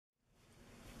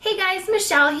guys,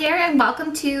 Michelle here, and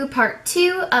welcome to part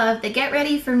 2 of the Get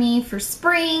Ready For Me for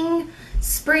Spring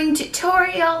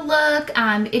tutorial look.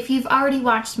 If you've already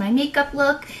watched my makeup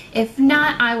look, if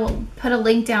not, I will put a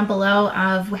link down below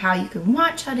of how you can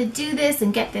watch how to do this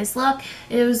and get this look.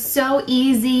 It was so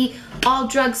easy, all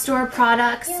drugstore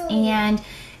products, and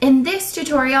in this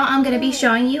tutorial I'm going to be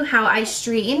showing you how I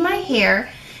straighten my hair.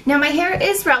 Now my hair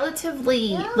is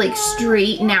relatively like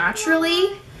straight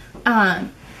naturally,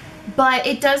 but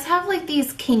it does have like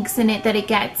these kinks in it that it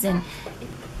gets, and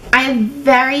I have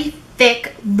very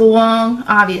thick, long,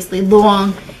 obviously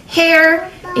long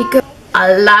hair. It goes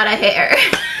a lot of hair.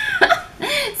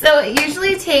 So it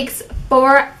usually takes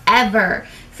forever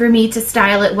for me to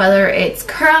style it, whether it's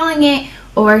curling it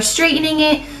or straightening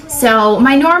it. So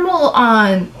my normal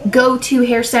go-to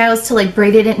hairstyle is to like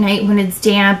braid it at night when it's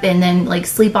damp and then like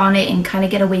sleep on it and kind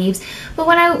of get a waves. But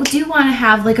when I do want to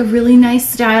have like a really nice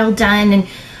style done, and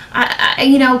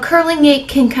you know, curling it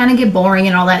can kind of get boring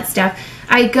and all that stuff,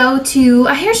 I go to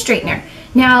a hair straightener.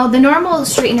 Now the normal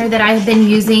straightener that I've been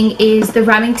using is the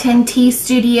Remington T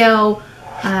Studio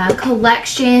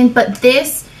collection, but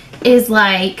this is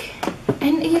like,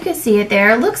 and you can see it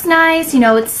there, it looks nice, you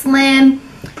know, it's slim.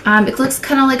 It looks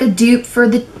kind of like a dupe for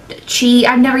the TIGI.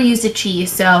 I've never used a TIGI,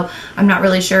 so I'm not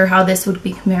really sure how this would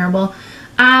be comparable.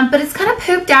 But it's kind of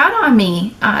pooped out on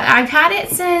me. I've had it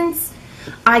since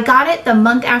I got it the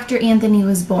month after Anthony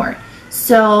was born.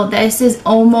 So this is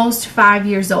almost 5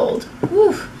 years old.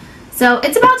 Whew. So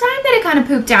it's about time that it kind of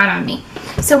pooped out on me.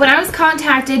 So when I was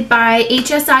contacted by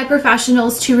HSI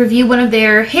professionals to review one of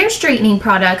their hair straightening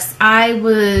products, I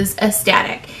was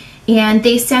ecstatic. And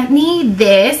they sent me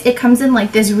this. It comes in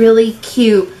like this really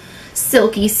cute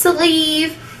silky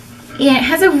sleeve, and it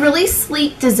has a really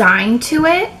sleek design to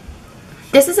it.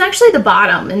 This is actually the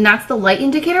bottom, and that's the light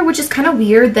indicator, which is kind of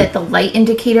weird that the light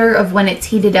indicator of when it's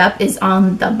heated up is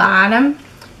on the bottom.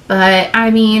 But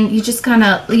I mean, you just kind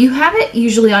of, you have it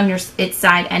usually on its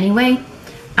side anyway.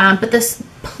 But the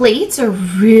plates are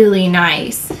really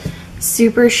nice,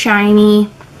 super shiny.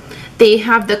 They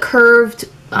have the curved,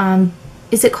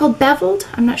 is it called beveled?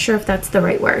 I'm not sure if that's the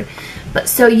right word. But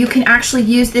so you can actually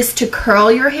use this to curl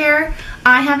your hair.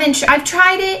 I've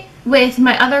tried it with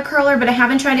my other curler, but I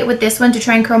haven't tried it with this one to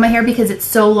try and curl my hair because it's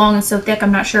so long and so thick.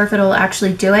 I'm not sure if it'll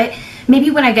actually do it. Maybe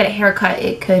when I get a haircut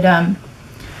it could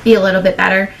be a little bit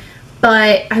better.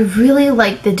 But I really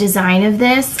like the design of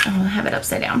this. Oh, I'll have it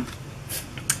upside down.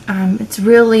 It's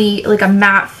really like a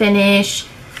matte finish,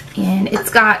 and it's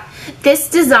got this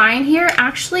design here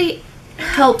actually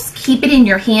helps keep it in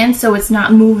your hand so it's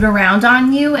not moving around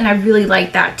on you, and I really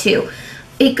like that too.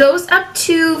 It goes up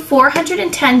to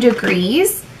 410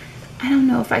 degrees. I don't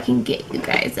know if I can get you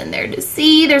guys in there to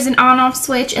see. There's an on-off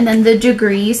switch and then the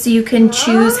degrees, so you can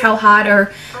choose how hot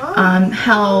or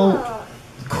how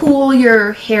cool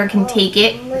your hair can take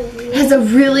it. It has a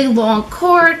really long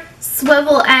cord,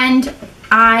 swivel end.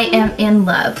 I am in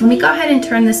love. Let me go ahead and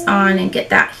turn this on and get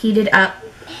that heated up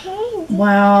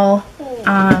while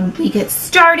we get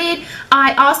started.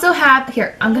 I also have,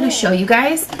 here, I'm going to show you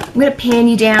guys. I'm going to pan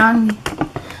you down.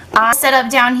 Set up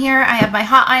down here, I have my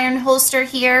hot iron holster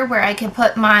here where I can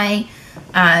put my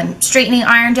straightening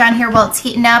iron down here while it's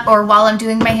heating up, or while I'm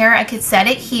doing my hair I could set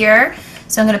it here.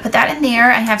 So I'm going to put that in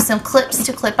there. I have some clips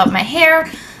to clip up my hair.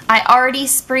 I already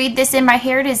sprayed this in my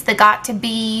hair. It is the Got To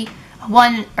Be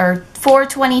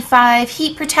 425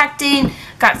 heat protectant.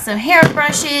 Got some hair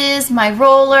brushes, my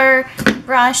roller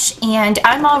brush, and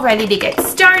I'm all ready to get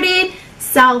started.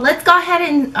 So let's go ahead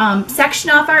and section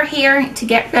off our hair to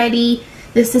get ready.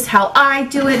 This is how I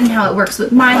do it and how it works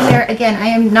with my hair. Again, I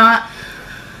am not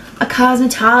a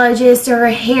cosmetologist or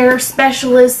a hair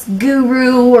specialist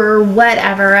guru or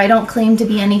whatever. I don't claim to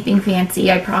be anything fancy,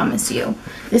 I promise you.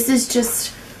 This is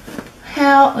just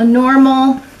how a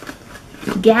normal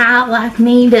gal like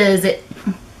me does it.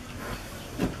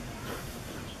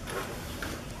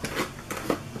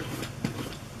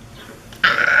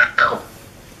 Ow.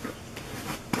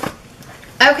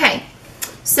 Okay.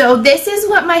 So this is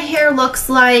what my hair looks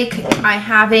like. I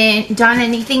haven't done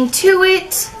anything to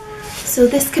it. So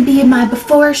this could be my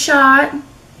before shot.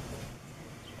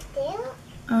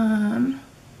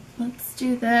 Let's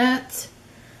do that.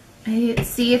 Let's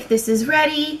see if this is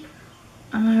ready.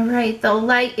 Alright, the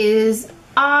light is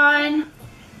on.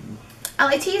 I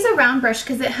like to use a round brush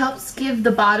because it helps give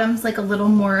the bottoms like a little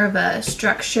more of a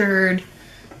structured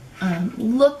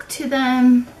look to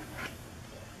them.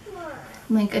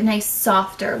 Like a nice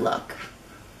softer look,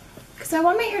 because I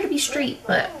want my hair to be straight,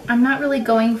 but I'm not really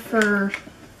going for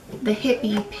the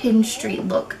hippie pin straight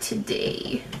look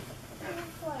today.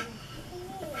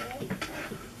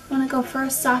 I want to go for a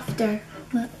softer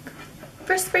look.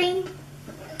 for spring.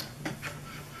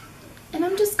 And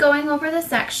I'm just going over the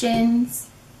sections.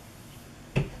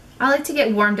 I like to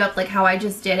get warmed up like how I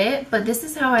just did it, but this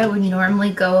is how I would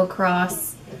normally go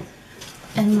across.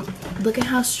 And look at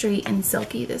how straight and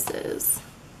silky this is.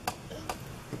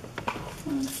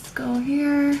 Let's go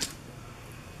here.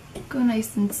 Go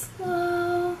nice and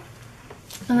slow.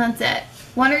 And that's it.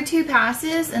 1 or 2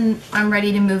 passes and I'm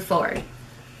ready to move forward.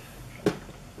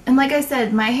 And like I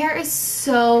said, my hair is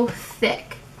so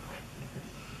thick.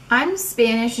 I'm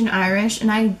Spanish and Irish,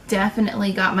 and I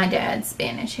definitely got my dad's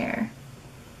Spanish hair.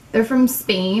 They're from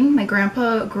Spain. My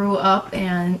grandpa grew up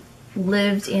and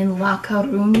lived in La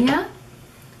Coruña.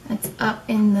 That's up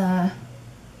in the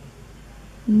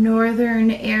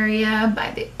northern area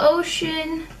by the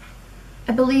ocean.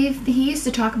 I believe he used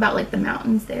to talk about like the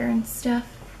mountains there and stuff.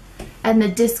 And the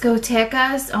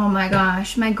discotecas, oh my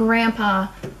gosh, my grandpa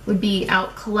would be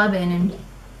out clubbing and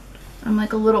I'm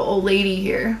like a little old lady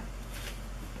here.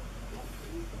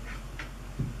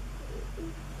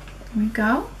 There we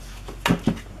go.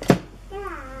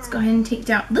 Let's go ahead and take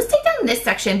down, let's take down this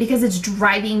section because it's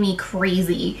driving me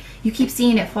crazy. You keep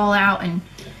seeing it fall out and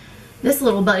this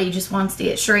little buddy just wants to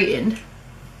get straightened.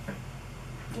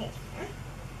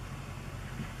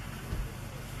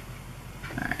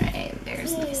 Alright,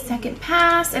 there's my second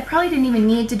pass. I probably didn't even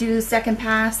need to do the second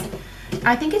pass.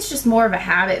 I think it's just more of a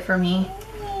habit for me.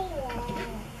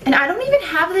 And I don't even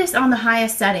have this on the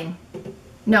highest setting.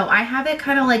 No, I have it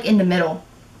kind of like in the middle.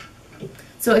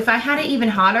 So if I had it even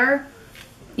hotter,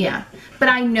 yeah. But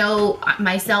I know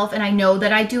myself and I know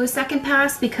that I do a second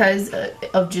pass because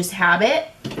of just habit.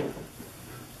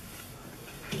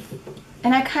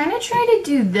 And I kind of try to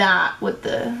do that with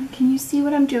the, can you see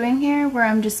what I'm doing here? Where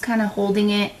I'm just kind of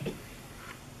holding it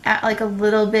at like a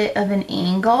little bit of an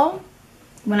angle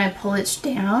when I pull it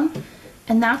down.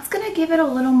 And that's going to give it a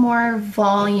little more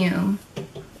volume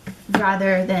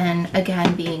rather than,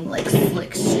 again, being like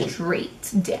slick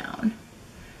straight down.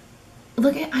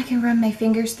 Look at, I can run my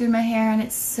fingers through my hair and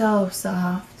it's so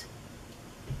soft.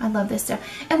 I love this stuff.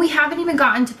 And we haven't even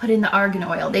gotten to put in the argan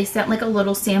oil. They sent like a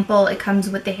little sample. It comes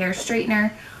with the hair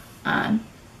straightener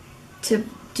to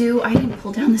do. I didn't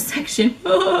pull down the section.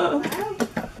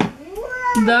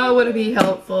 That would be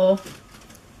helpful.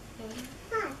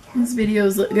 This video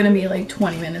is going to be like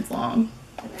 20 minutes long.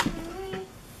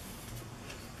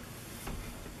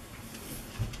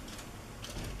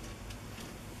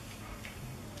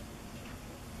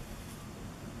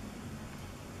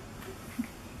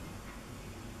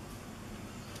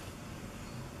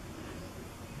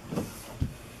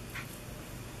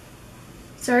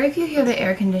 Sorry if you hear the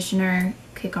air conditioner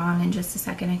kick on in just a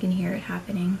second. I can hear it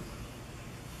happening.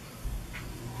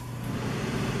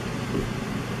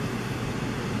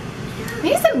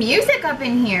 Need some music up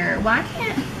in here. Why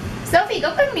can't... Sophie,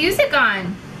 go put music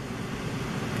on.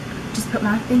 Just put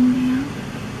my thing down.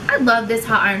 I love this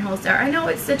hot iron holster. I know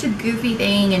it's such a goofy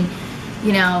thing and,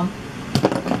 you know,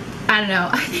 I don't know.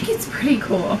 I think it's pretty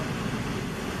cool.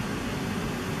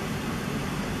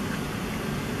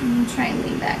 I'm going to try and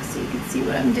lean back so you can see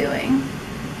what I'm doing.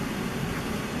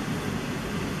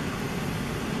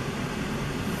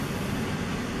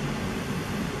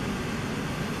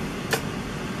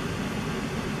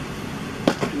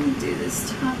 Do this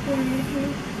top area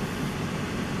here.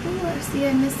 Oh, see,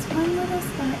 I missed one little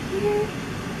spot here.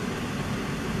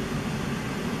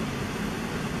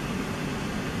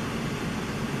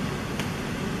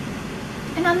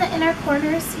 And on the inner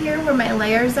corners here where my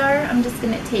layers are, I'm just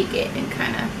going to take it and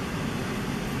kind of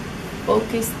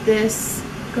focus this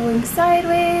going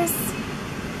sideways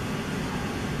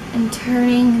and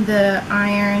turning the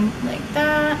iron like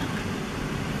that.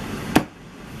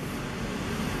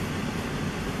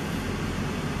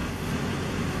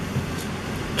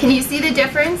 Can you see the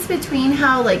difference between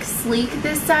how like sleek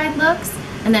this side looks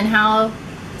and then how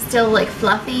still like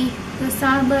fluffy this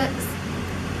side looks?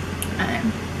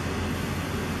 And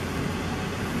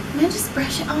I just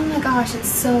brush it. Oh my gosh, it's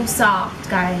so soft,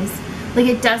 guys. Like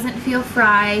it doesn't feel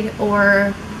fried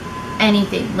or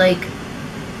anything. Like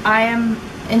I am,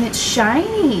 and it's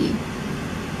shiny.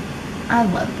 I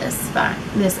love this spot,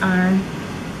 this iron.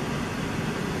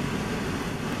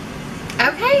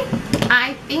 Okay,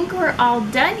 I think we're all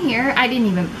done here. I didn't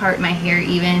even part my hair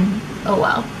even. Oh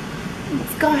well.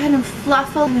 Let's go ahead and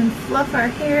fluff our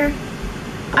hair.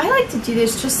 I like to do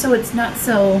this just so it's not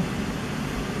so,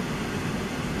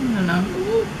 I don't know.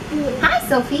 Hi,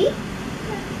 Sophie.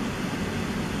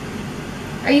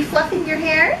 Are you fluffing your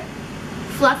hair?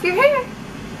 Fluff your hair.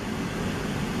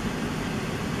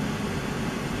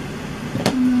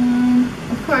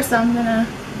 Of course, I'm gonna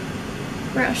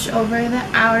brush over the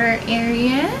outer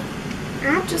area.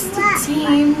 just to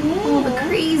tame all the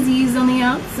crazies on the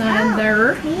outside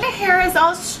there. My hair is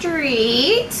all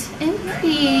straight and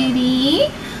pretty.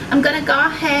 I'm gonna go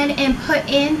ahead and put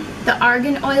in the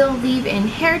argan oil leave-in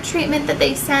hair treatment that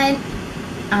they sent.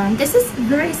 This is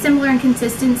very similar in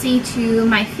consistency to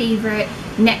my favorite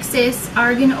Nexus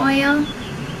argan oil.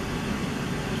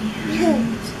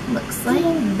 And looks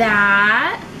like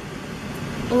that.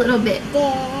 A little bit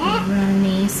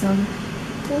runny, so.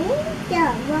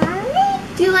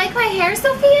 Do you like my hair,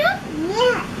 Sophia?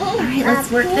 Yeah. Alright, let's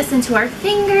work this into our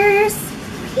fingers.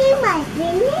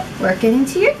 Work it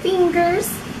into your fingers.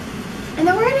 And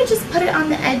then we're going to just put it on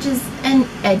the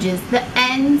the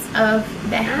ends of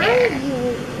the hair.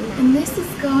 And this is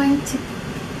going to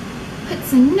put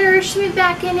some nourishment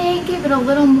back in it, give it a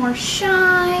little more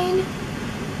shine.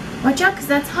 Watch out, because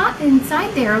that's hot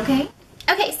inside there, okay?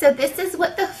 Okay, so this is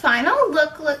what the final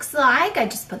look looks like. I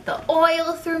just put the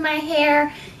oil through my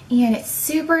hair, and it's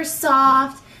super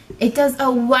soft. It does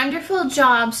a wonderful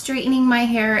job straightening my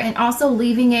hair and also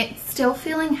leaving it still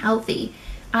feeling healthy.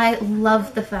 I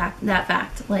love that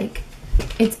fact. Like,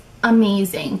 it's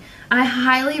amazing. I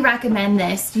highly recommend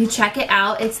this. You check it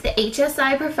out. It's the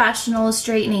HSI Professional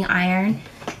Straightening Iron,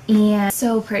 and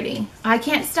so pretty. I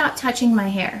can't stop touching my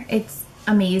hair. It's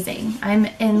amazing. I'm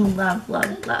in love,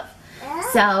 love, love.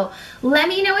 So let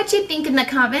me know what you think in the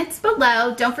comments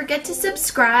below. Don't forget to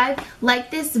subscribe, like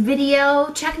this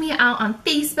video, check me out on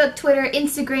Facebook, Twitter,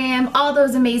 Instagram, all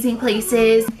those amazing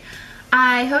places.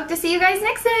 I hope to see you guys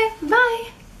next time.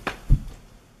 Bye.